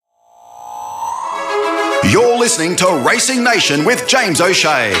You're listening to Racing Nation with James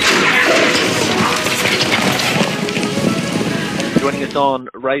O'Shea. Joining us on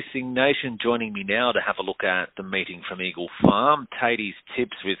Racing Nation, joining me now to have a look at the meeting from Eagle Farm, Tatey's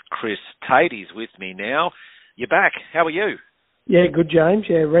Tips with Chris Tate. He's with me now. You're back. How are you? Yeah, good, James.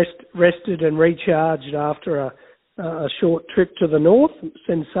 Yeah, rested and recharged after a short trip to the north.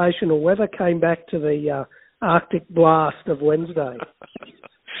 Sensational weather. Came back to the Arctic blast of Wednesday.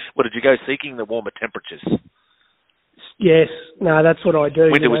 Well, did you go seeking the warmer temperatures? Yes. No, that's what I do.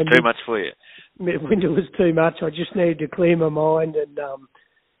 Winter was too much for you. Winter was too much. I just needed to clear my mind and,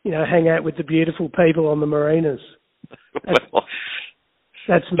 hang out with the beautiful people on the marinas.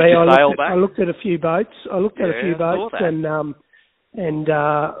 That's me. I looked at a few boats. I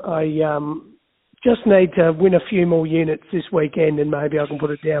just need to win a few more units this weekend, and maybe I can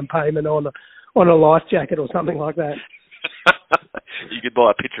put a down payment on a life jacket or something like that. You could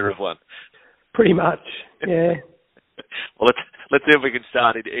buy a picture of one. Pretty much, yeah. Well, let's see if we can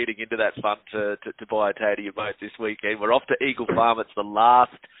start eating into that fund to buy a Tatey of both this weekend. We're off to Eagle Farm. It's the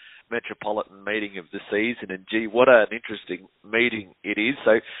last Metropolitan meeting of the season, and gee, what an interesting meeting it is.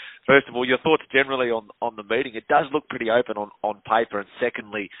 So, first of all, your thoughts generally on the meeting. It does look pretty open on paper, and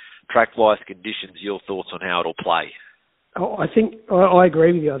secondly, track-wise conditions, your thoughts on how it'll play. Oh, I think I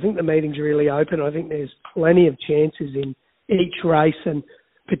agree with you. I think the meeting's really open. I think there's plenty of chances in each race, and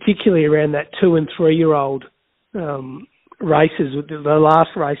particularly around that 2 and 3 year old races. The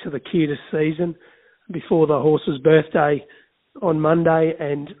last race of the cutest season before the horse's birthday on Monday,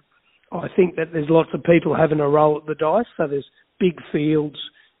 and I think that there's lots of people having a roll at the dice. So there's big fields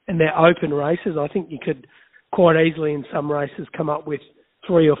and they're open races. I think you could quite easily in some races come up with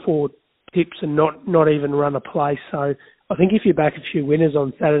 3 or 4 tips and not even run a place. So I think if you back a few winners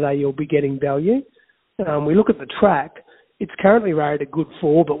on Saturday, you'll be getting value. We look at the track. It's currently rated a good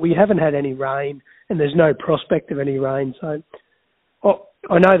 4, but we haven't had any rain and there's no prospect of any rain. So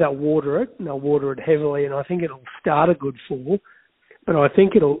I know they'll water it, and they'll water it heavily, and I think it'll start a good 4, but I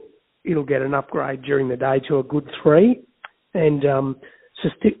think it'll get an upgrade during the day to a good 3. And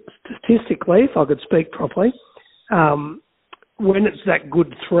statistically, if I could speak properly, when it's that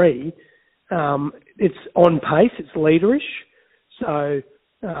good 3, it's on pace, it's leaderish. So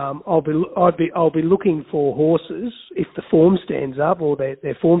I'll be looking for horses if the form stands up or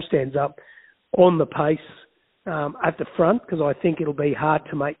their form stands up on the pace at the front, because I think it'll be hard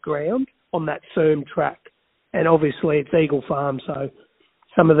to make ground on that firm track. And obviously it's Eagle Farm, so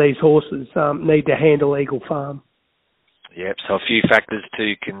some of these horses need to handle Eagle Farm. Yep, so a few factors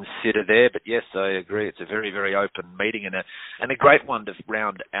to consider there, but yes, I agree. It's a very, very open meeting and a great one to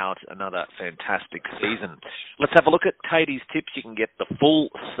round out another fantastic season. Let's have a look at Tatey's Tips. You can get the full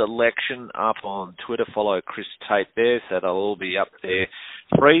selection up on Twitter. Follow Chris Tate there, so they'll all be up there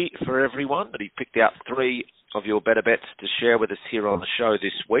free for everyone. But he picked out 3 of your better bets to share with us here on the show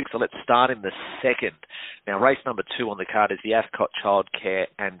this week. So let's start in the second. Now, race number 2 on the card is the Ascot Childcare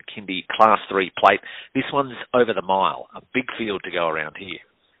and Kindy Class 3 plate. This one's over the mile. A big field to go around here.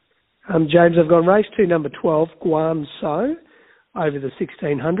 James, I've got race 2, number 12, Guan So, over the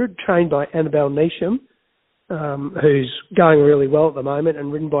 1600, trained by Annabelle Neesham, who's going really well at the moment,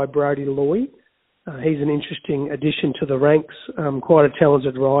 and ridden by Brodie Loy. He's an interesting addition to the ranks, quite a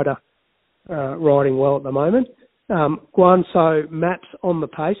talented rider. Riding well at the moment. Guan So maps on the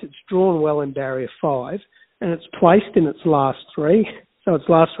pace. It's drawn well in barrier 5, and it's placed in its last 3. So its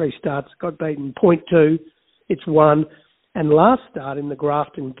last 3 starts got beaten 0.2, it's 1, and last start in the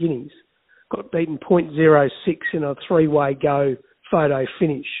Grafton Guineas got beaten 0.06 in a 3-way go photo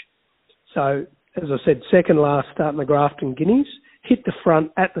finish. So, as I said, second last start in the Grafton Guineas, hit the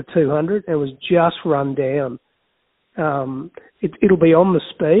front at the 200 and was just run down. It'll be on the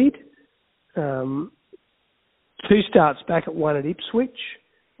speed. 2 starts back at 1 at Ipswich,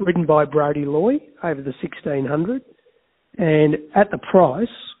 ridden by Brodie Loy over the 1600, and at the price,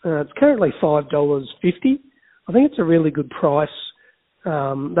 it's currently $5.50. I think it's a really good price.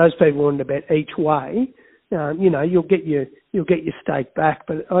 Those people wanting to bet each way, you'll get your stake back.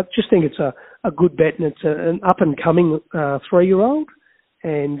 But I just think it's a good bet, and it's an up and coming 3-year-old,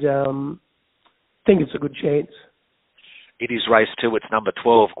 and think it's a good chance. It is race 2. It's number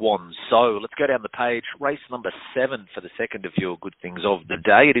 12, Guan So. Let's go down the page. Race number 7 for the second of your good things of the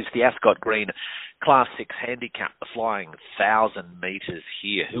day. It is the Ascot Green Class 6 Handicap, the flying 1,000 metres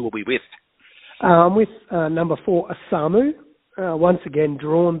here. Who are we with? With number 4, Asamu. Once again,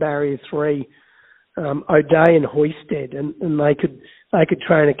 drawn barrier 3, O'Day and Hoisted, and they could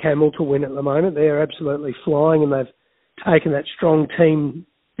train a camel to win at the moment. They're absolutely flying, and they've taken that strong team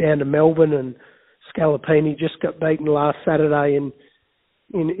down to Melbourne, and Scalapini just got beaten last Saturday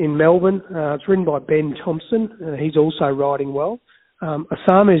in Melbourne. It's ridden by Ben Thompson. He's also riding well.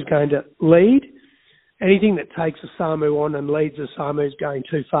 Asamu's going to lead. Anything that takes Asamu on and leads Asamu is going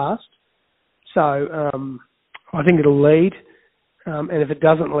too fast. So I think it'll lead. And if it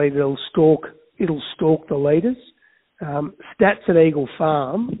doesn't lead, it'll stalk the leaders. Stats at Eagle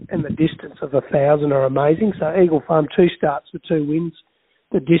Farm and the distance of 1,000 are amazing. So Eagle Farm, 2 starts for 2 wins.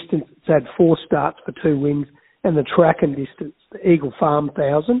 The distance, it's had 4 starts for 2 wins. And the track and distance, the Eagle Farm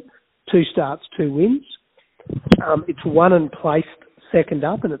 1,000, 2 starts, 2 wins. It's won and placed second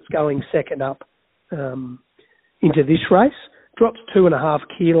up, and it's going second up into this race. Drops 2.5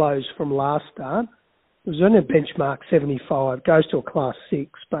 kilos from last start. It was only a benchmark 75, goes to a class 6,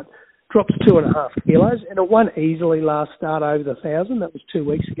 but drops 2.5 kilos, and it won easily last start over the 1,000. That was 2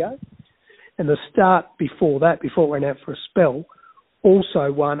 weeks ago. And the start before that, before it went out for a spell,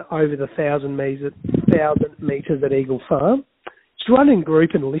 also won over the 1,000 metres at Eagle Farm. It's running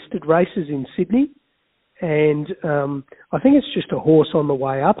group and listed races in Sydney, and I think it's just a horse on the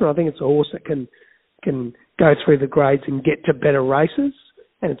way up, and I think it's a horse that can go through the grades and get to better races,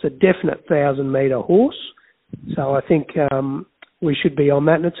 and it's a definite 1,000-metre horse. So I think we should be on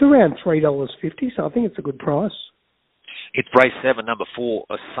that, and it's around $3.50, so I think it's a good price. It's race 7, number 4,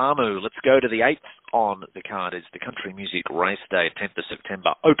 Asamu. Let's go to the 8th on the card. It's the Country Music Race Day, 10th of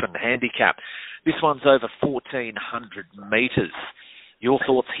September. Open handicap. This one's over 1,400 metres. Your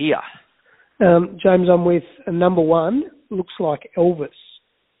thoughts here? James, I'm with number 1, Looks Like Elvis.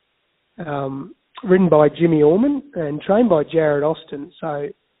 Ridden by Jimmy Orman and trained by Jared Austin. So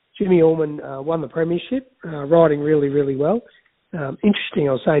Jimmy Orman won the premiership, riding really, really well. Interesting,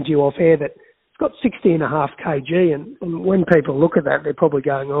 I was saying to you off air that it's got 60.5 kg, and when people look at that, they're probably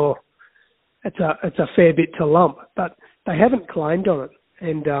going, oh, it's a fair bit to lump. But they haven't claimed on it.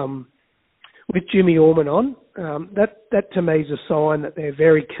 And with Jimmy Orman on, that to me is a sign that they're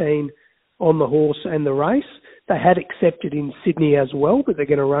very keen on the horse and the race. They had accepted in Sydney as well, but they're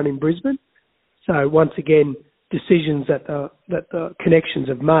going to run in Brisbane. So once again, decisions that the connections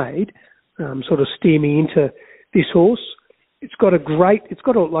have made sort of steer me into this horse. It's got a great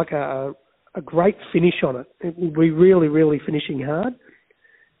finish on it. It will be really, really finishing hard.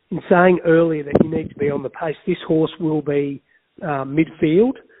 In saying earlier that you need to be on the pace, this horse will be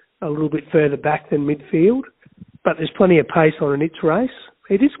midfield, a little bit further back than midfield, but there's plenty of pace on its race.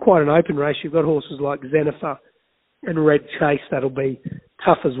 It is quite an open race. You've got horses like Xenifer and Red Chase that'll be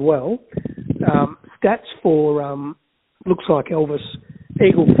tough as well. Stats for Looks Like Elvis,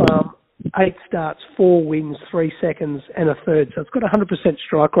 Eagle Farm, 8 starts, 4 wins, 3 seconds and a third. So it's got 100%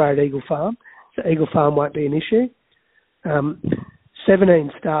 strike rate at Eagle Farm. So Eagle Farm won't be an issue.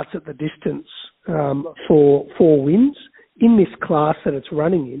 17 starts at the distance for 4 wins. In this class that it's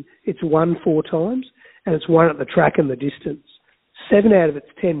running in, it's won 4 times, and it's won at the track and the distance. 7 out of its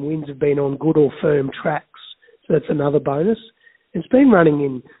 10 wins have been on good or firm tracks, so that's another bonus. It's been running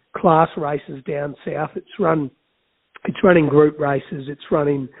in class races down south. It's running group races. It's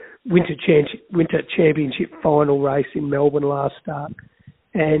running winter championship final race in Melbourne last start,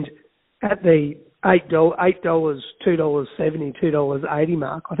 and at the $8, $2.70, $2.80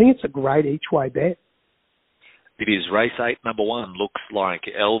 mark, I think it's a great each-way bet. It is race 8, number 1, Looks Like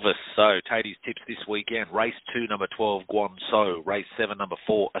Elvis. So, Tatey's tips this weekend. Race 2, number 12, Guangzhou. Race 7, number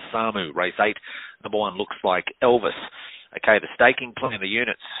 4, Asamu. Race 8, number 1, Looks Like Elvis. Okay, the staking plan, the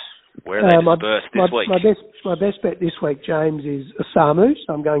units. Where are they dispersed this week? My best bet this week, James, is Asamu.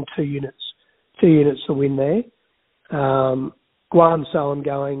 So I'm going 2 units. 2 units to win there. Guangzhou, I'm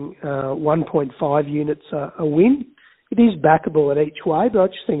going 1.5 units a win. It is backable at each way, but I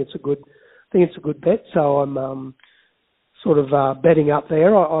just think it's a good bet. So I'm sort of betting up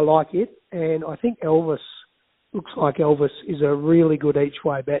there. I like it, and I think Elvis, Looks Like Elvis, is a really good each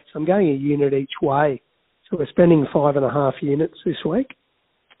way bet. So I'm going a unit each way. So we're spending 5.5 units this week.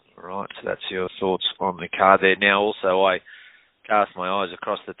 Right, so that's your thoughts on the card there. Now, also, I cast my eyes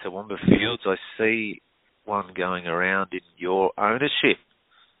across the Toowoomba fields. I see one going around in your ownership.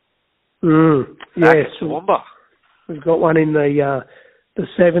 Yes, Toowoomba. We've got one in the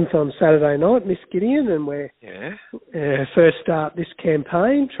 7th on Saturday night, Miss Gideon, and we're first start this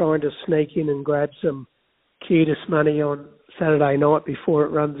campaign, trying to sneak in and grab some Qantas money on Saturday night before it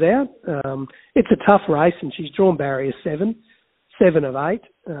runs out. It's a tough race, and she's drawn barrier 7 of 8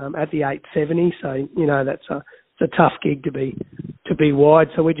 at the 870. So it's a tough gig to be wide.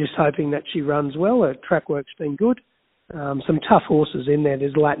 So we're just hoping that she runs well. Her track work's been good. Some tough horses in there.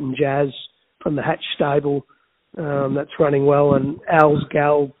 There's Latin Jazz from the Hatch stable that's running well, and Pals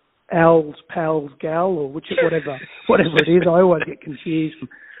Gal, or whatever it is. I always get confused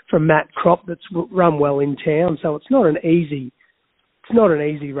from Matt Crop that's run well in town. So it's not an easy not an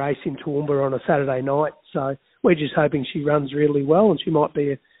easy race in Toowoomba on a Saturday night. So we're just hoping she runs really well, and she might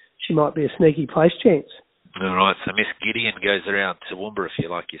be a sneaky place chance. All right, so Miss Gideon goes around Toowoomba if you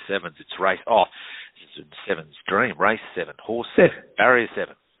like your sevens. It's race Seven's Dream, race 7, horse 7, barrier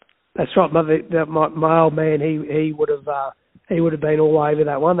 7. That's right. My old man, he would have been all over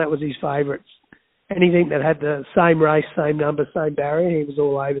that one. That was his favourite. Anything that had the same race, same number, same barrier, he was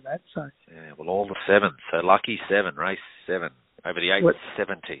all over that. So yeah, well, all the 7s. So lucky 7, race 7 over the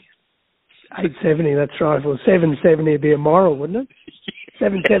 870. 870, that's right. If it was 770, it'd be a moral, wouldn't it?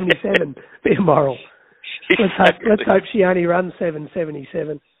 777, be a moral. Exactly. Let's hope she only runs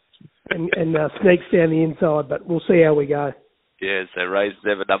 777 and sneaks down the inside, but we'll see how we go. Yeah, so race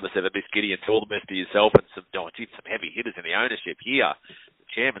 7, number 7, Miss Gideon. All the best to yourself and some heavy hitters in the ownership here. The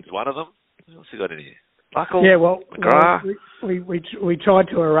chairman's one of them. What else we got in here? Buckle. Yeah, well, McGrath. we tried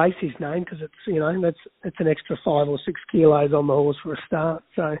to erase his name because it's that's an extra 5 or 6 kilos on the horse for a start.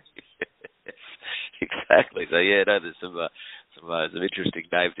 So exactly. So yeah, no, there's some interesting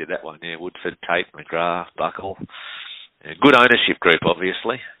names in that one. Yeah, Woodford, Tate, McGrath, Buckle. Yeah, good ownership group,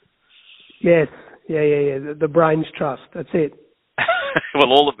 obviously. Yes, yeah. The Brains Trust. That's it.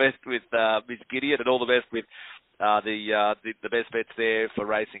 Well, all the best with Miss Gideon, and all the best with the best bets there for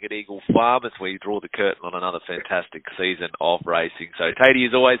racing at Eagle Farm as we draw the curtain on another fantastic season of racing. So, Tatey,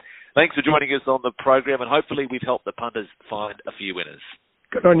 as always, thanks for joining us on the program, and hopefully we've helped the punters find a few winners.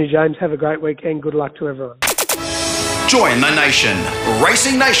 Good on you, James. Have a great weekend. Good luck to everyone. Join the nation.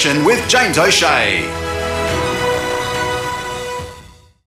 Racing Nation with James O'Shea.